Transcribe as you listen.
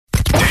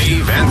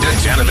Dave and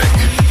Dujanovic.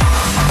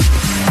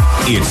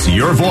 It's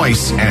your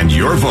voice and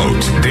your vote.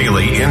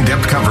 Daily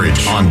in-depth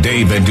coverage on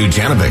Dave and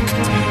Dujanovic.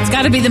 It's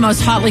got to be the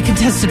most hotly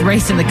contested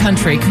race in the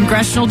country.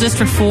 Congressional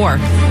District 4.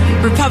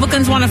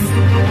 Republicans want to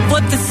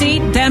flip the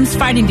seat. Dems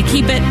fighting to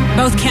keep it.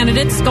 Both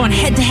candidates going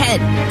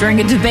head-to-head during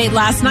a debate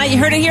last night. You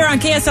heard it here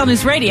on KSL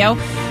News Radio.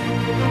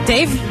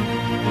 Dave,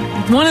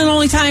 one and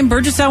only time,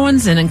 Burgess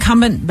Owens and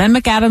incumbent Ben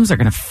McAdams are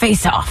going to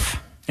face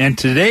off. And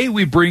today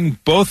we bring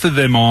both of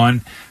them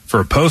on for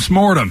a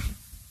post-mortem.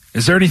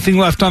 Is there anything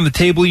left on the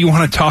table you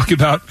want to talk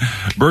about?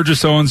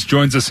 Burgess Owens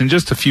joins us in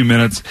just a few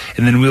minutes,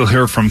 and then we'll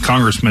hear from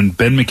Congressman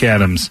Ben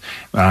McAdams,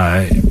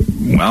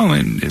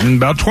 in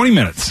about 20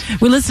 minutes.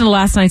 We listened to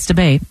last night's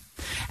debate,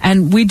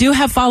 and we do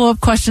have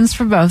follow-up questions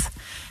for both.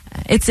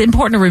 It's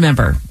important to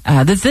remember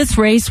that this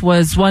race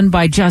was won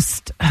by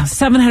just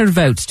 700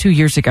 votes 2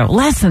 years ago,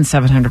 less than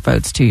 700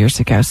 votes 2 years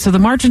ago, so the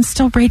margin's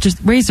still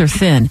razor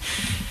thin.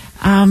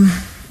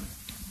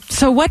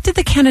 So what did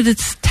the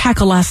candidates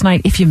tackle last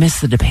night if you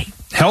missed the debate?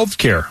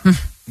 Healthcare,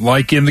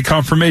 like in the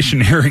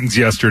confirmation hearings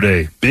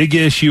yesterday. Big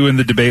issue in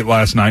the debate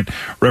last night.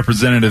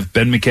 Representative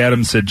Ben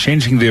McAdams said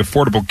changing the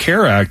Affordable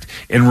Care Act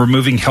and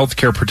removing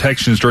healthcare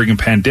protections during a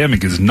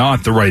pandemic is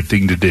not the right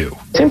thing to do.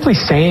 Simply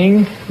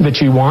saying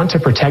that you want to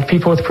protect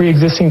people with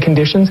pre-existing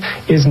conditions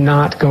is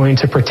not going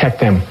to protect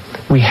them.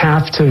 We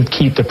have to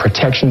keep the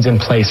protections in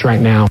place right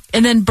now.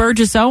 And then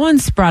Burgess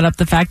Owens brought up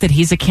the fact that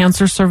he's a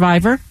cancer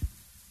survivor,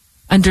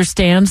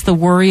 understands the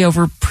worry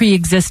over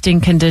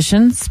pre-existing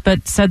conditions,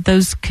 but said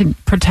those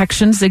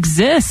protections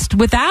exist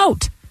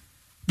without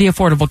the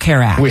Affordable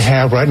Care Act. We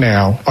have right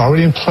now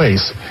already in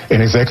place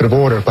an executive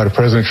order by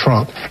President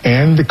Trump,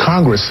 and the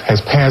Congress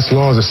has passed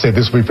laws that said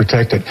this will be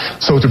protected.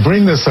 So to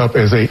bring this up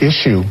as an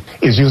issue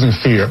is using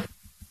fear.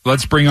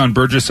 Let's bring on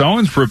Burgess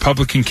Owens,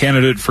 Republican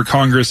candidate for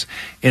Congress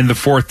in the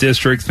 4th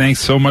District. Thanks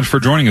so much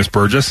for joining us,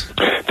 Burgess.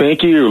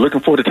 Thank you.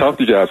 Looking forward to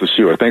talking to you guys for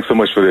sure. Thanks so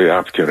much for the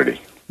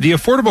opportunity. The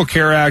Affordable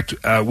Care Act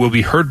will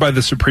be heard by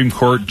the Supreme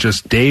Court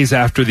just days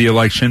after the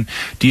election.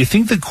 Do you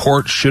think the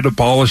court should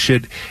abolish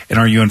it, and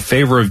are you in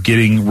favor of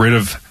getting rid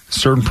of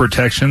certain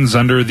protections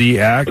under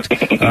the act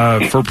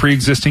for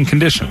pre-existing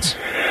conditions?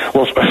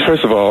 Well,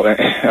 first of all,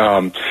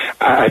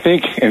 I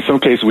think in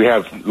some cases we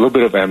have a little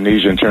bit of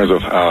amnesia in terms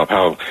of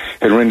how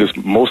horrendous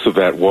most of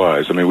that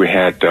was. I mean, we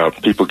had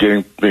people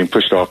being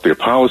pushed off their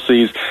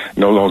policies,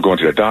 no longer going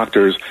to their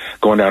doctors,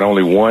 going down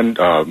only one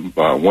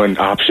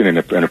option in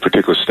a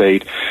particular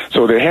state.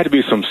 So there had to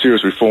be some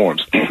serious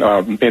reforms.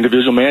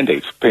 Individual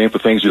mandates, paying for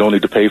things you don't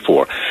need to pay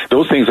for.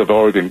 Those things have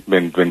already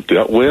been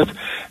dealt with.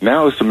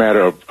 Now it's a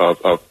matter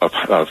of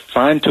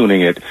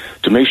fine-tuning it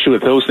to make sure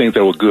that those things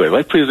that were good,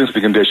 like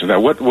pre-existing conditions. Now,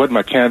 what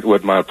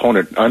my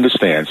opponent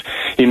understands,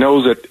 he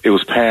knows that it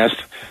was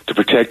passed to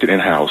protect it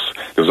in-house.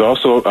 There was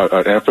also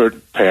an effort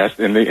passed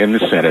in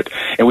the Senate,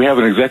 and we have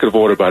an executive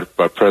order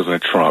by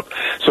President Trump.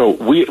 So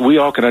we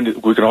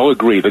can all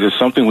agree that it's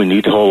something we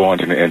need to hold on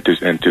to and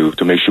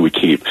to make sure we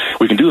keep.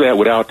 We can do that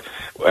without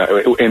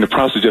in the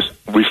process of just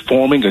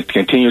reforming and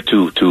continue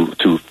to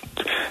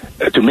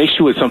make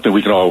sure it's something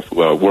we can all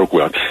work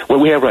with. What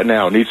we have right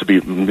now needs to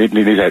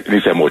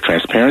have more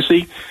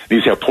transparency.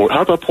 Needs to have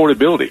how about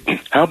portability?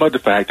 How about the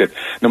fact that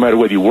no matter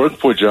whether you work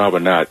for a job or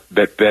not,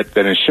 that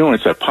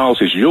insurance, that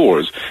policy is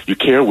yours. You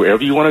care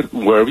wherever you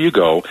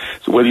go.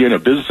 So whether you're in a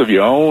business of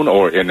your own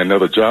or in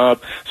another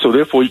job, so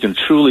therefore you can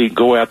truly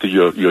go after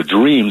your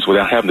dreams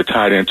without having to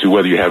tie it into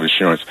whether you have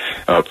insurance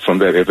from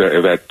that if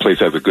that place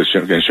has a good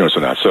insurance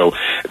or not. So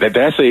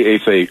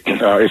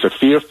it's a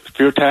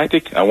fear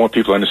tactic. I want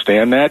people to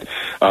understand that.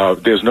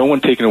 There's no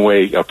one taking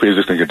away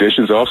pre-existing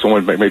conditions. I also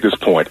want to make this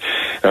point.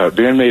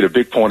 Ben made a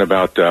big point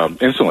about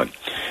insulin.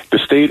 The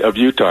state of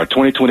Utah,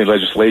 2020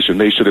 legislation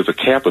made sure there's a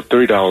cap of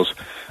 $30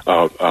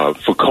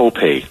 for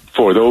copay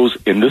for those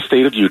in this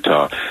state of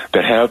Utah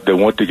that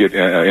want to get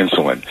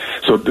insulin.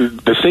 So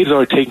the state has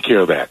already taken care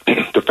of that.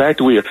 The fact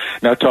that we are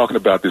now talking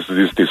about these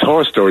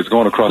horror stories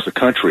going across the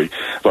country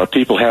about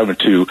people having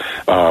to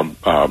not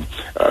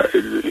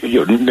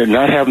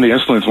having the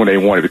insulin when they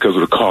want it because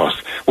of the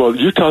cost. Well,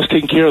 Utah's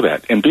taking care of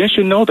that, and Ben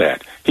should know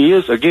that. He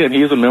is a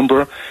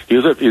member. He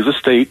is a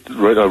state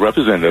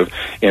representative,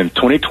 and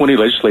 2020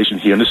 legislation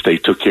here in the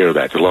state took care of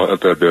that.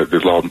 The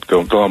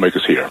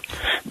lawmakers here.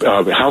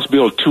 House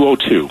Bill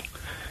 202.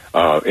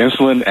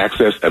 Insulin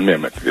access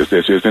amendment is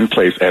in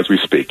place as we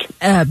speak.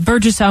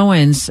 Burgess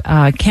Owens,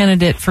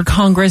 candidate for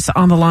Congress,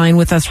 on the line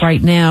with us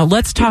right now.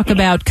 Let's talk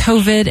about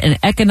COVID and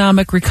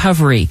economic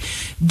recovery.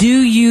 Do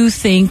you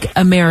think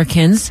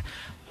Americans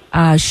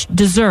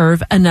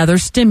deserve another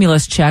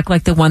stimulus check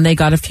like the one they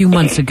got a few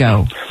months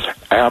ago?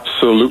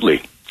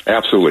 Absolutely. I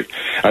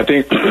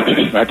think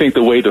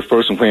the way the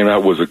first one came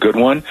out was a good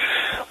one.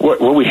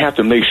 What we have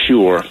to make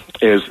sure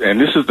and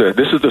this is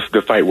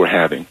the fight we're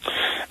having.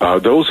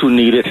 Those who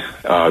need it,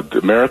 the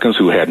Americans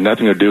who had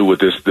nothing to do with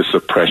this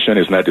suppression,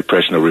 is not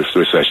depression or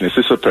recession, it's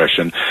this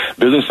suppression.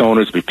 Business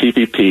owners,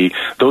 PPP,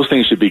 those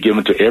things should be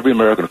given to every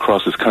American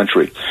across this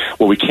country.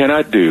 What we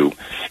cannot do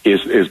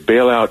is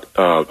bail out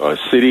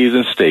cities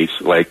and states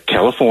like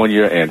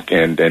California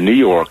and New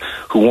York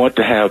who want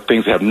to have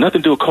things that have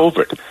nothing to do with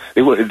COVID.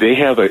 They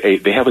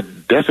have a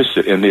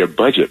deficit in their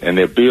budget and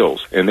their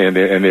bills and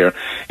their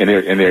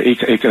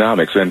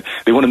economics, and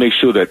they want to make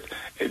sure that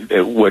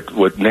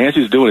what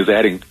Nancy's doing is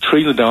adding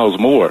trillions of dollars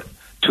more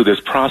to this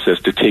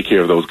process to take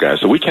care of those guys.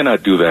 So we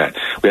cannot do that.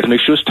 We have to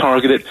make sure it's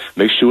targeted,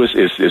 make sure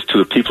it's to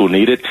the people who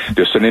need it.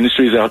 There's some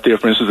industries out there,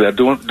 for instance, that are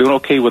doing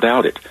okay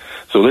without it.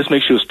 So let's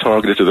make sure it's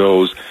targeted to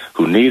those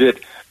who need it.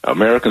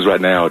 Americans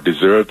right now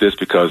deserve this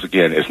because,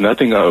 again, it's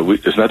nothing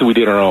we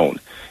did on our own.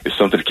 It's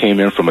something that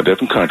came in from a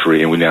different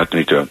country, and we now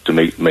need to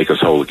make us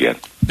whole again.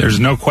 There's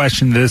no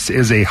question this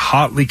is a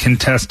hotly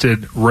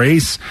contested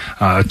race.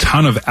 A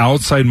ton of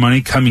outside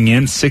money coming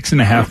in,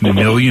 $6.5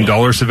 million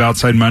of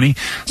outside money.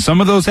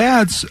 Some of those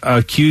ads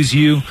accuse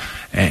you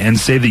and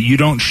say that you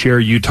don't share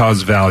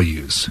Utah's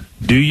values.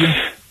 Do you?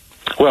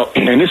 Well,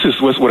 and this is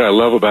what I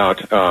love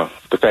about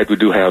the fact we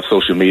do have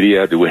social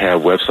media, do we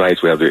have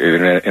websites, we have the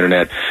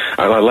internet.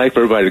 I'd like for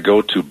everybody to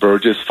go to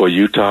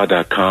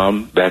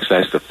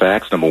burgessforutah.com/the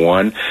facts, number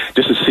one,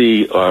 just to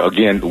see,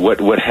 again,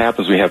 what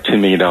happens when you have $10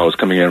 million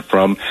coming in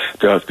from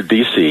the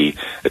D.C.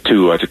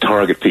 to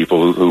target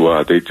people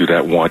who they do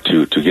not want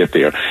to get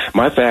there.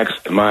 My facts,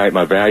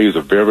 my values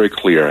are very, very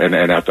clear,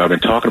 and I've been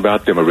talking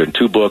about them. I've written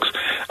 2 books.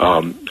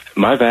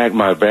 My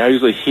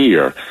values are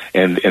here,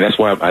 and that's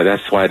why I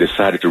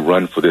decided to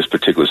run for this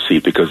particular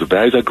seat, because the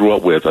values I grew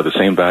up with are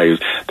the same values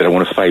that I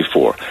want to fight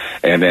for,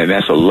 and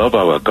that's a love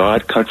of a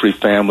God, country,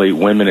 family,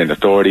 women, and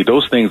authority.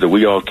 Those things that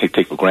we all can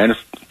take for granted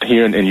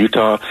here in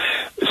Utah.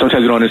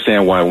 Sometimes we don't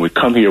understand why when we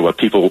come here, why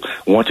people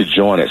want to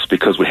join us,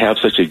 because we have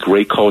such a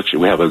great culture.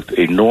 We have an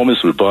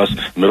enormous, robust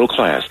middle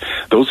class.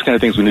 Those are the kind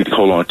of things we need to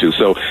hold on to.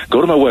 So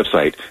go to my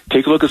website,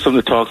 take a look at some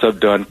of the talks I've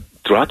done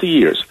throughout the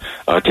years.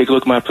 Take a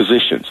look at my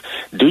positions.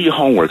 Do your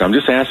homework. I'm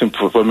just asking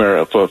for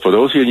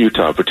those here in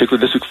Utah,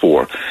 particularly District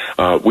 4.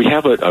 We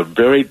have a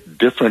very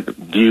different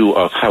view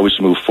of how we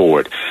should move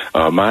forward.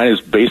 Mine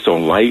is based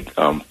on light,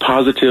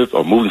 positive,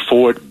 moving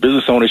forward,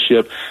 business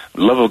ownership,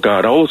 love of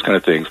God, all those kind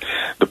of things.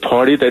 The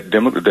party that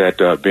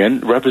Ben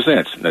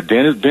represents. Now,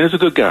 Ben is a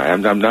good guy.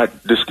 I'm not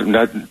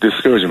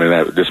disparaging him in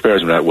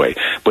that way.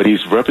 But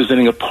he's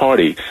representing a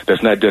party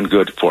that's not done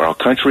good for our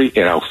country.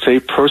 And I'll say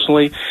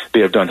personally,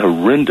 they have done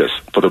horrendous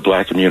for the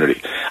black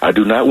community. I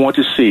do not want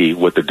to see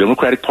what the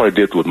Democratic Party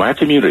did with my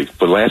community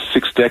for the last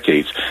 6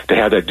 decades to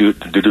have that do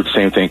the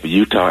same thing for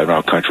Utah and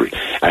our country.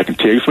 I can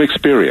tell you from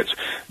experience,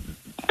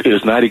 it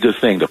is not a good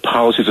thing. The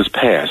policies that's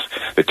passed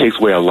that takes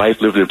away our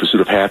life lived in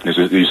pursuit of happiness,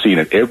 as you've seen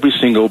in every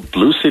single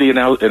blue city in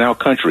our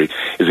country,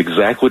 is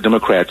exactly what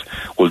Democrats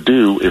will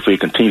do if we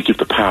continue to keep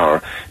the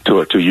power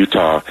to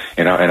Utah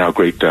and our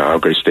great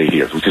state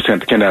here. We just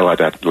cannot allow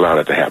that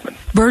to happen.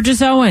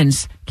 Burgess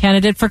Owens,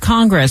 candidate for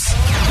Congress.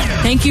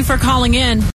 Thank you for calling in.